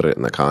like put it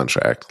in the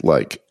contract.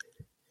 Like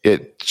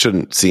it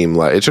shouldn't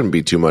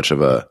be too much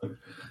of a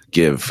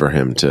give for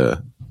him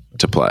to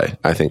play.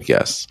 I think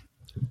yes.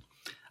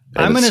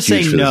 And I'm going to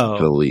say no.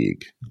 For the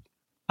league.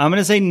 I'm going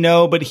to say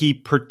no, but he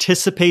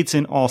participates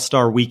in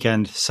All-Star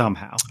Weekend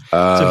somehow.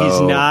 So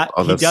he's not.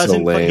 He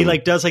doesn't. So he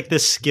does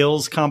this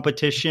skills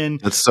competition.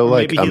 It's so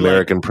like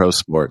American pro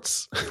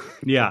sports.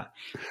 Yeah,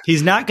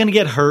 he's not going to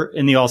get hurt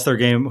in the All-Star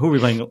game. Who are we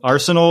playing?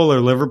 Arsenal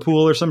or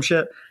Liverpool or some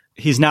shit?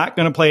 He's not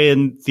going to play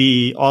in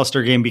the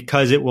All-Star game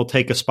because it will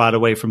take a spot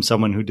away from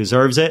someone who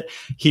deserves it.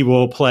 He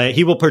will play.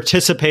 He will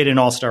participate in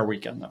All-Star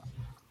Weekend though.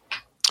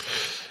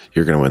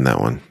 You're going to win that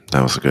one.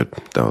 That was good.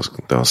 That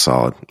was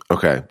solid.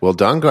 Okay. Will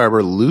Don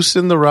Garber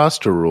loosen the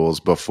roster rules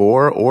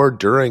before or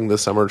during the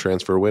summer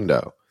transfer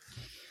window?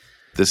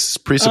 This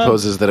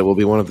presupposes that it will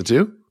be one of the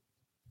two?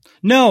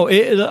 No,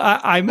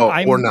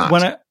 or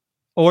not.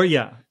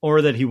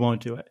 Or that he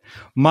won't do it.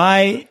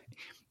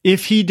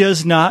 If he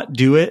does not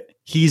do it,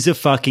 he's a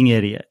fucking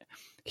idiot.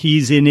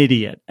 He's an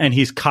idiot, and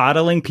he's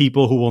coddling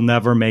people who will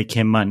never make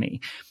him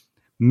money.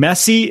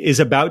 Messi is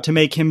about to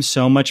make him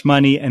so much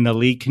money, and the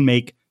league can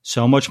make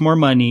so much more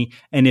money.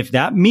 And if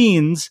that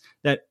means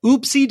that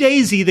oopsie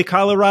daisy, the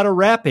Colorado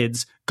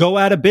Rapids go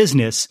out of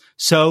business,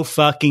 so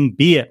fucking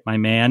be it, my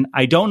man.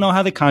 I don't know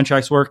how the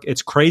contracts work.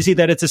 It's crazy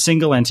that it's a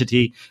single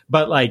entity,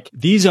 but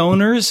these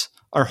owners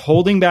are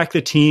holding back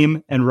the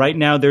team. And right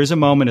now there's a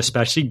moment,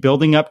 especially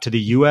building up to the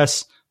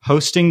US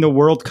hosting the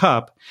World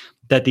Cup,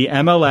 that the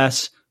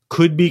MLS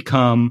could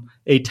become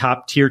a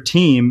top tier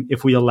team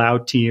if we allow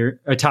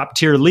a top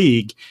tier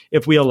league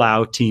if we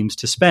allow teams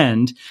to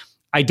spend.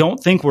 I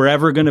don't think we're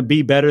ever going to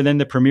be better than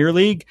the Premier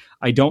League.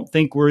 I don't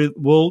think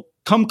we'll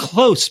come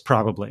close,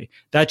 probably.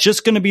 That's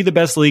just going to be the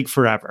best league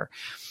forever.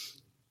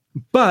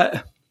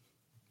 But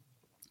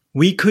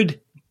we could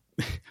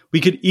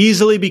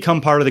easily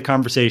become part of the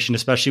conversation,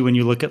 especially when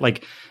you look at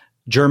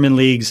German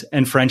leagues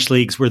and French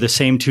leagues where the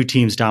same two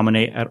teams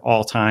dominate at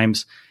all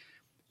times.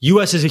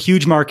 US is a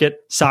huge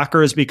market.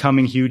 Soccer is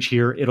becoming huge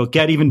here. It'll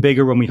get even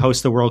bigger when we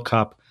host the World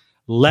Cup.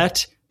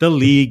 Let the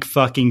league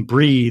fucking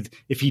breathe.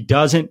 If he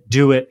doesn't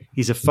do it,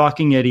 he's a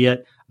fucking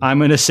idiot. I'm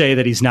going to say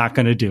that he's not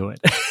going to do it.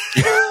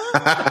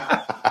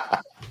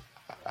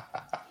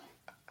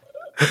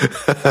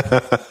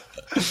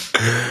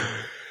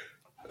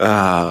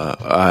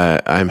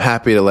 I'm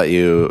happy to let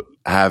you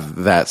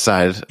have that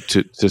side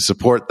to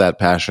support that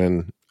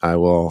passion. I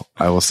will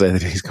say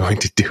that he's going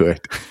to do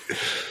it.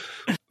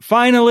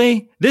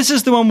 Finally, this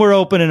is the one we're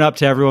opening up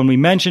to everyone. We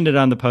mentioned it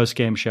on the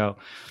post-game show.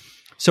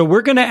 So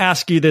we're going to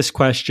ask you this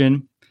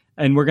question,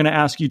 and we're going to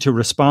ask you to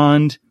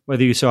respond,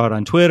 whether you saw it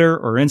on Twitter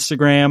or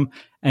Instagram,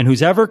 and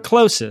who's ever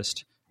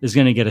closest is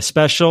going to get a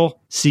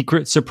special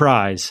secret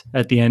surprise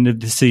at the end of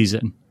the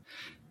season.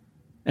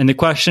 And the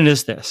question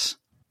is this: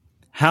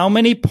 how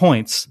many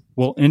points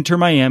will Inter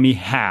Miami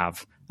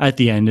have at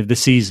the end of the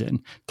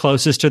season?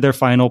 Closest to their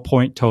final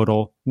point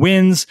total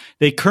wins.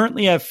 They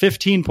currently have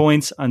 15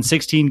 points on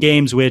 16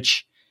 games,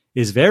 which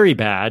is very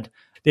bad.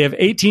 They have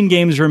 18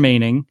 games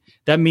remaining.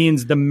 That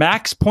means the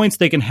max points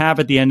they can have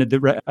at the end of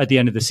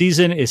the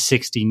season is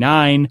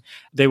 69.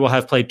 They will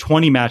have played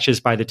 20 matches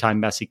by the time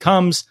Messi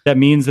comes. That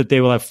means that they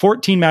will have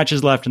 14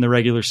 matches left in the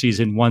regular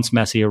season once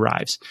Messi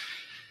arrives.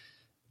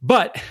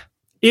 But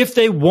if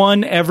they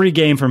won every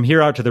game from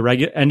here out to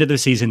the end of the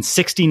season,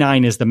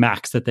 69 is the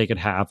max that they could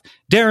have.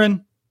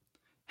 Darren,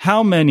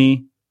 how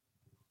many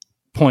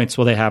points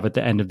will they have at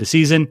the end of the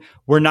season?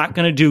 We're not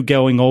going to do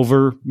going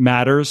over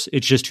matters.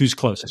 It's just who's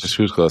closest. Just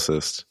who's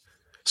closest.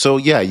 So,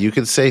 yeah, you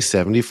could say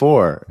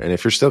 74. And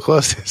if you're still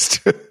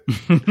closest,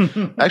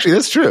 actually,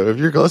 that's true. If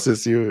you're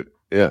closest,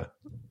 yeah.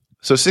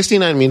 So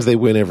 69 means they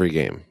win every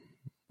game,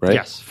 right?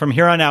 Yes. From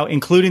here on out,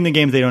 including the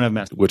games they don't have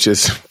Messi. Which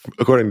is,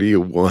 according to you,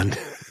 1.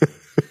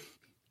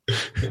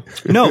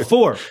 No,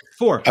 4.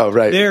 Oh,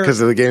 right. Because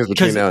of the games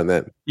between now and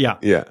then. Yeah.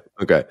 Yeah.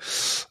 Okay.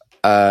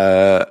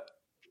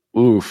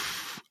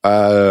 Oof.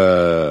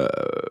 I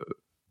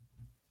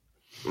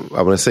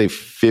want to say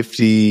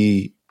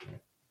 54.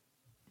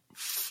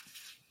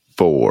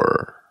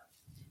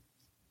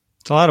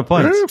 It's a lot of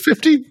points.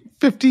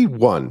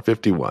 51.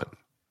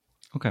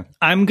 Okay.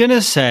 I'm going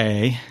to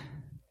say,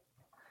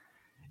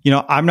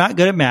 I'm not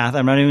good at math.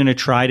 I'm not even going to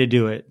try to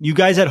do it. You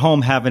guys at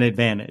home have an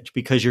advantage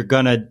because you're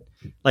going to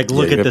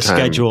look at the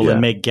schedule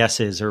and make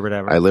guesses or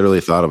whatever. I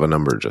literally thought of a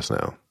number just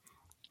now.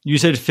 You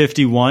said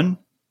 51?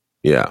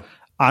 Yeah.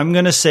 I'm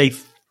going to say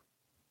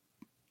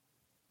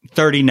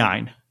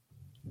 39.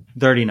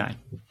 39.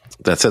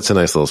 That sets a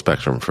nice little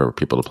spectrum for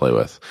people to play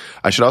with.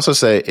 I should also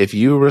say, if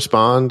you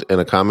respond in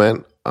a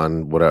comment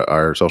on what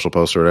our social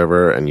post or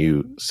whatever, and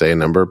you say a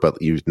number,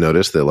 but you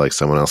notice that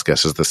someone else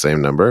guesses the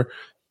same number,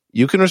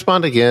 you can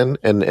respond again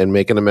and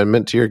make an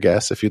amendment to your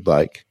guess if you'd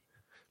like.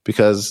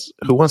 Because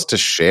who wants to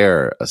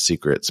share a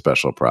secret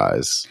special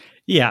prize?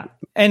 Yeah.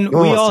 And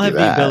we all have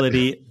the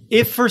ability.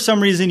 If for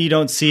some reason you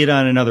don't see it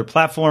on another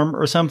platform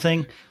or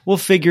something, we'll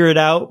figure it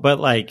out.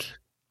 But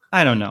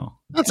I don't know.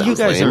 You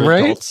guys lame, are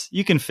right? adults.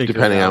 You can figure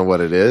Depending it out. on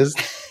what it is,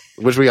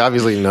 which we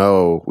obviously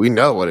know. We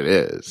know what it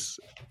is.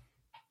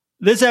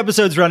 This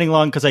episode's running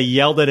long because I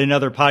yelled at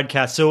another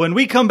podcast. So when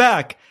we come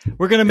back,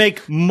 we're going to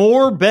make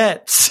more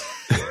bets.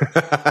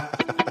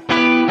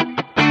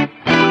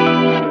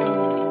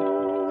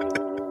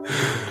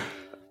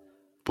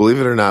 Believe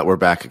it or not, we're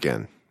back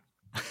again.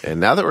 And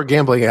now that we're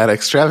gambling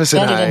addicts, Travis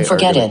and I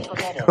forget it.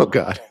 Oh,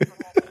 God.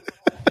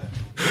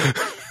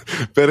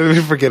 Bet It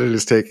and Forget It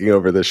is taking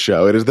over this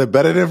show. It is the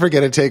Bet It and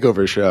Forget It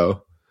takeover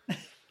show.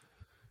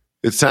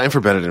 It's time for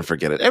Bet It and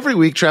Forget It. Every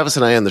week, Travis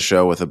and I end the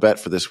show with a bet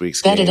for this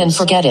week's Bet games. it and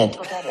forget it.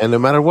 And no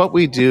matter what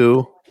we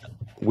do,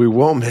 we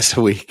won't miss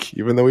a week,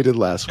 even though we did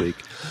last week.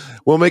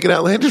 We'll make an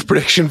outlandish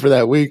prediction for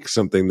that week,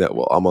 something that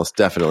will almost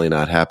definitely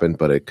not happen,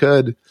 but it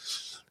could.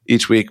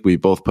 Each week, we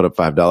both put up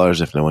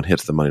 $5. If no one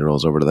hits, the money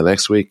rolls over to the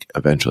next week.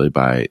 Eventually,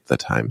 by the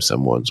time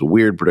someone's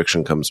weird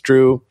prediction comes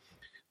true,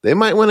 they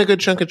might win a good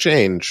chunk of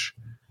change.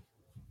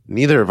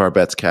 Neither of our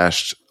bets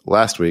cashed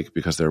last week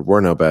because there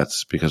were no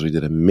bets, because we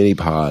did a mini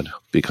pod,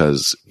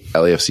 because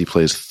LAFC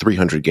plays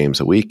 300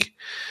 games a week.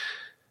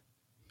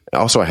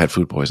 Also, I had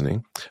food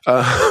poisoning.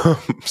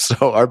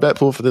 So our bet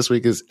pool for this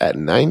week is at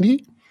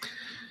 90.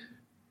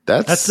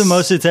 That's the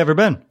most it's ever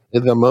been.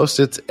 The most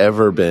it's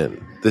ever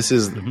been. This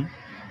is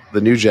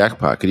the new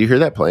jackpot. Could you hear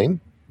that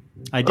playing?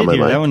 I did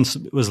hear that one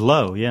was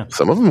low, yeah.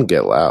 Some of them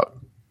get loud.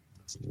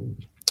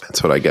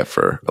 That's what I get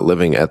for a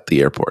living at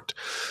the airport.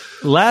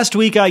 Last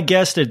week, I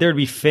guessed that there'd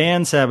be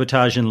fan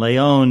sabotage in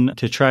Leon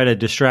to try to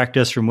distract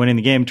us from winning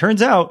the game.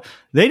 Turns out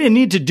they didn't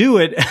need to do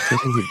it. They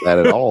didn't do that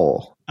at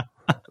all.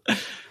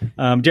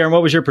 Darren,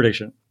 what was your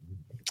prediction?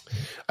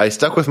 I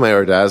stuck with my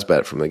Ordaz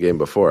bet from the game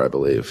before, I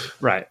believe.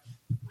 Right.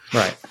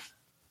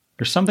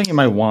 There's something in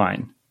my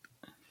wine.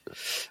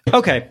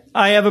 Okay,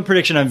 I have a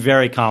prediction I'm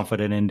very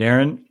confident in,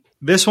 Darren.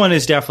 This one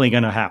is definitely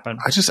going to happen.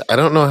 I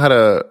don't know how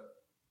to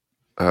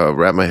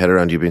wrap my head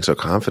around you being so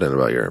confident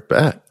about your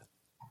bet.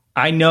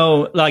 I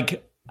know,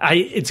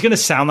 it's going to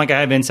sound like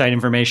I have inside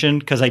information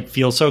because I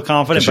feel so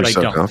confident, but I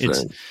don't.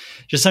 Confident. It's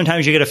just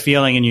sometimes you get a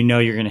feeling and you know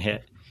you're going to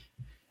hit.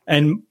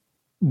 And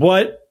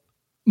what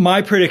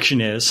my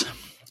prediction is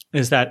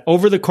that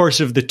over the course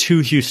of the 2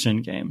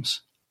 Houston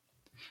games,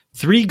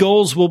 3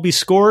 goals will be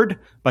scored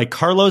by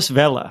Carlos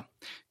Vela.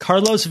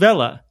 Carlos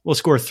Vela will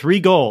score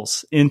 3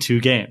 goals in 2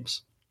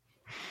 games.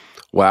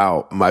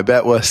 Wow. My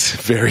bet was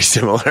very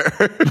similar.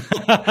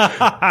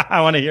 I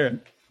want to hear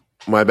it.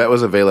 My bet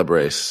was a Vela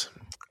brace.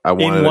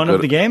 In one of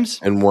the games?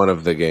 In one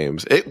of the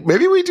games.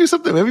 Maybe we do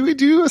something. Maybe we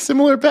do a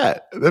similar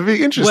bet. That'd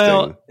be interesting.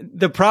 Well,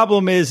 the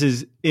problem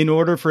is in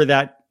order for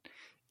that,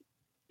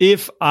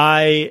 if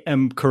I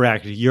am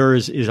correct,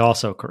 yours is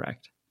also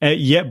correct. And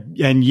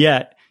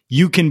yet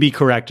you can be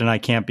correct and I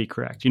can't be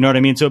correct. You know what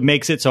I mean? So it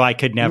makes it so I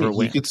could never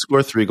win. You could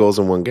score 3 goals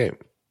in one game.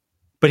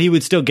 but he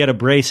would still get a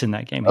brace in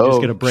that game. He'd just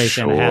get a brace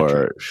and a hat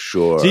trick.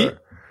 Sure. See,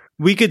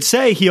 we could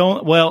say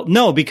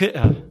no, because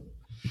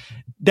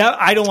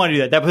that I don't want to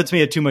do that. That puts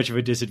me at too much of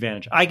a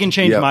disadvantage. I can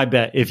change my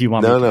bet if you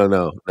want me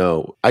to.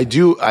 No. I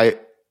do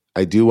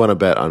want to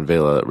bet on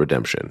Vela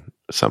Redemption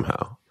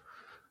somehow.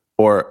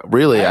 Or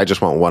really, I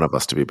just want one of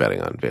us to be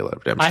betting on Vela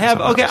Redemption. I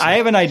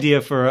have an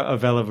idea for a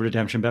Vela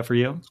Redemption bet for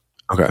you.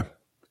 Okay.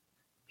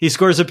 He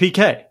scores a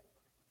PK.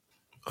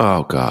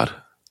 Oh, God.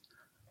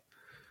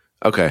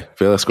 Okay.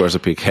 Vela scores a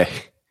PK.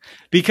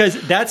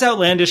 Because that's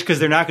outlandish because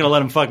they're not going to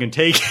let him fucking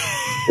take it.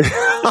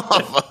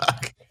 Oh,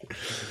 fuck.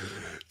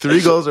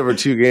 3 goals over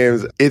 2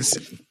 games.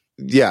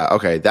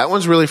 Okay. That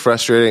one's really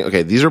frustrating.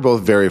 Okay. These are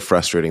both very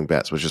frustrating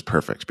bets, which is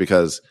perfect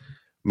because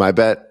my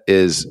bet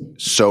is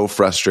so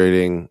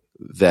frustrating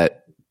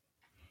that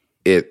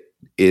it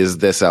is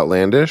this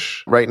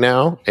outlandish right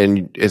now.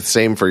 And it's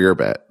same for your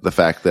bet. The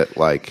fact that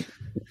like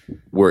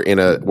we're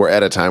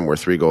at a time where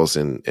 3 goals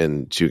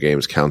in 2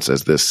 games counts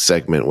as this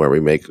segment where we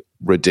make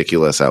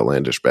ridiculous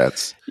outlandish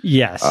bets.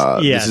 Yes.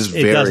 This is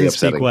very it doesn't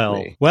upsetting speak well. to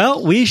me.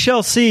 Well, we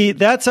shall see.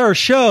 That's our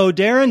show.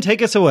 Darren,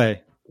 take us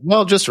away.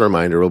 Well, just a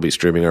reminder, we'll be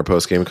streaming our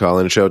post-game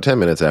call-in show 10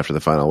 minutes after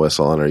the final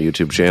whistle on our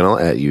YouTube channel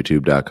at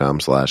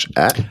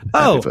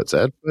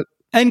youtube.com/@HappyFootSaid.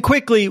 And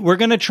quickly, we're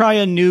going to try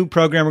a new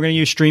program. We're going to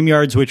use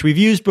StreamYards, which we've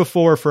used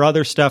before for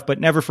other stuff, but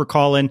never for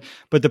call-in.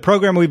 But the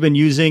program we've been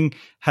using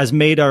has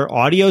made our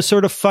audio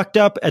sort of fucked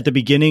up at the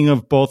beginning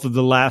of both of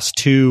the last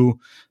 2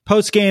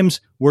 post games.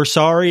 We're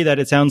sorry that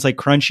it sounds like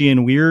crunchy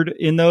and weird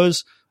in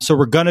those. So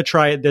we're going to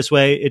try it this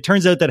way. It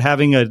turns out that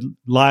having a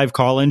live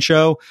call-in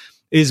show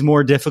is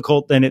more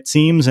difficult than it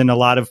seems. And a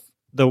lot of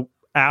the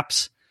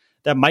apps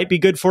that might be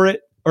good for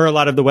it, or a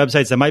lot of the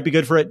websites that might be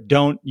good for it,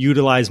 don't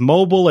utilize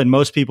mobile. And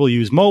most people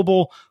use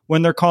mobile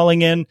when they're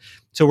calling in.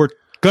 So we're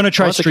going to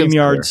try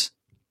StreamYards.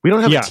 We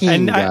don't have a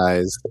team,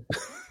 guys.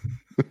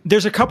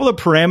 There's a couple of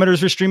parameters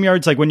for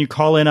StreamYards. Like when you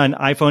call in on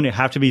iPhone, it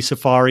have to be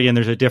Safari, and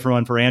there's a different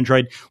one for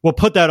Android. We'll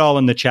put that all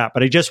in the chat.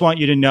 But I just want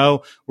you to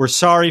know we're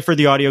sorry for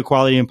the audio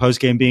quality and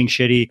postgame being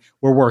shitty.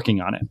 We're working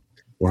on it.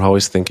 We're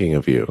always thinking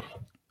of you.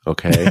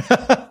 Okay.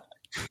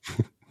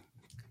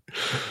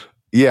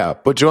 Yeah,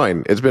 but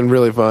join. It's been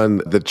really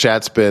fun. The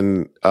chat's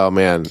been, oh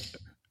man.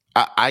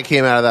 I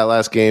came out of that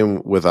last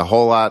game with a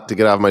whole lot to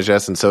get off my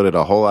chest, and so did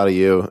a whole lot of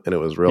you, and it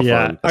was real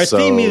fun. Our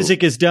theme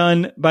music is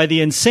done by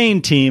the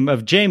insane team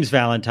of James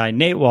Valentine,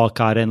 Nate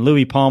Walcott, and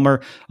Louis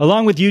Palmer.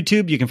 Along with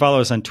YouTube, you can follow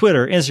us on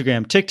Twitter,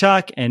 Instagram,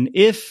 TikTok, and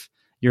if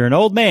you're an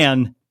old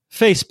man,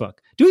 Facebook.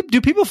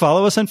 Do people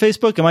follow us on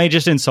Facebook? Am I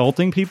just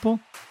insulting people?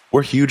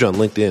 We're huge on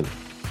LinkedIn.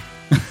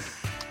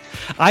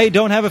 I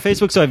don't have a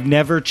Facebook, so I've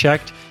never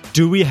checked.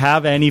 Do we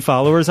have any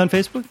followers on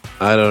Facebook?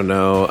 I don't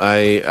know.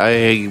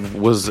 I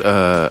was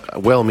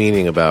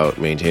well-meaning about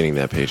maintaining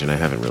that page, and I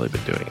haven't really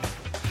been doing it.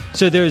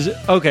 So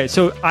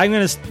so I'm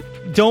going to...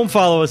 Don't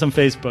follow us on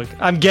Facebook.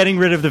 I'm getting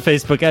rid of the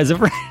Facebook as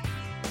of right.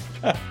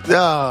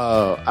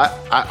 No,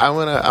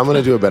 I'm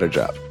gonna do a better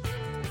job.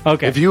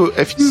 Okay. If you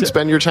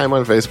spend your time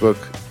on Facebook,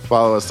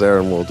 follow us there,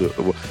 and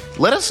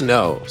let us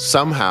know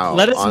somehow.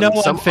 Let us know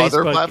on some Facebook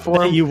other platform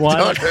that you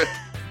want.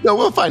 No,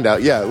 we'll find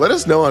out. Yeah, let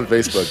us know on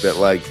Facebook that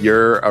like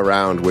you're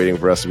around waiting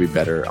for us to be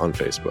better on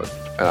Facebook.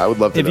 And I would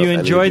love to know if you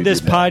enjoyed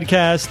this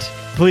podcast,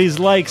 please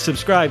like,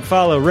 subscribe,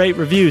 follow, rate,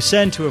 review,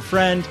 send to a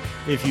friend.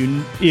 If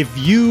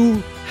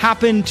you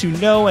happen to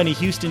know any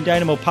Houston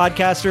Dynamo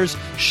podcasters,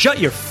 shut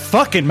your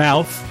fucking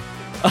mouth.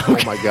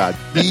 Okay. Oh my God.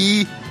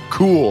 Be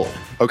cool.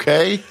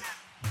 Okay?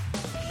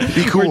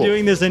 Be cool. We're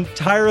doing this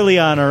entirely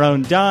on our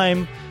own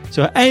dime.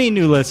 So any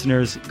new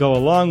listeners go a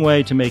long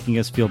way to making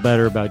us feel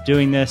better about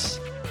doing this.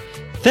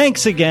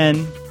 Thanks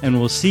again, and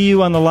we'll see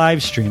you on the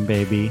live stream,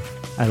 baby.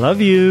 I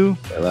love you.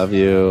 I love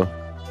you.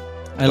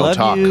 I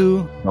love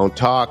you. Don't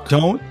talk.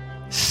 Don't.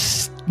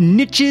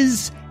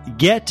 Snitches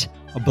get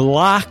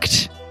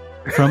blocked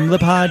from the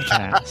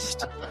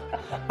podcast.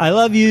 I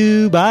love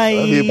you. Bye.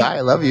 Love you.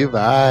 Bye. Love you.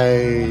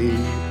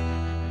 Bye.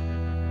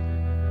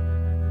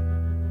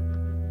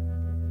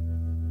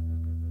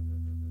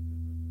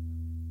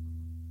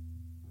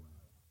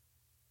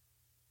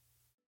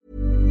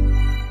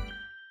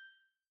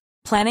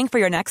 Planning for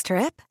your next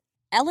trip?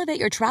 Elevate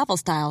your travel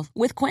style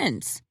with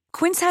Quince.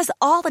 Quince has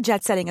all the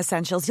jet-setting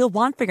essentials you'll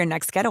want for your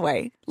next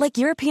getaway, like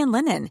European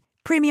linen,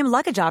 premium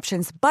luggage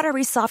options,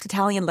 buttery soft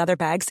Italian leather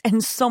bags,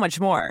 and so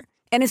much more.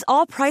 And is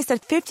all priced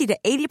at 50 to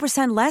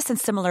 80% less than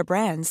similar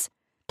brands.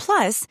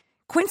 Plus,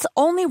 Quince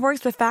only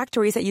works with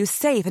factories that use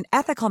safe and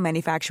ethical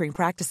manufacturing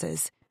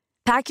practices.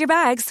 Pack your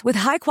bags with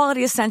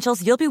high-quality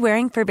essentials you'll be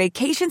wearing for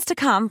vacations to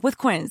come with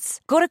Quince.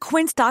 Go to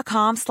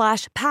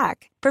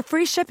quince.com/pack for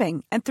free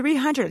shipping and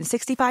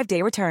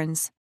 365-day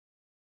returns.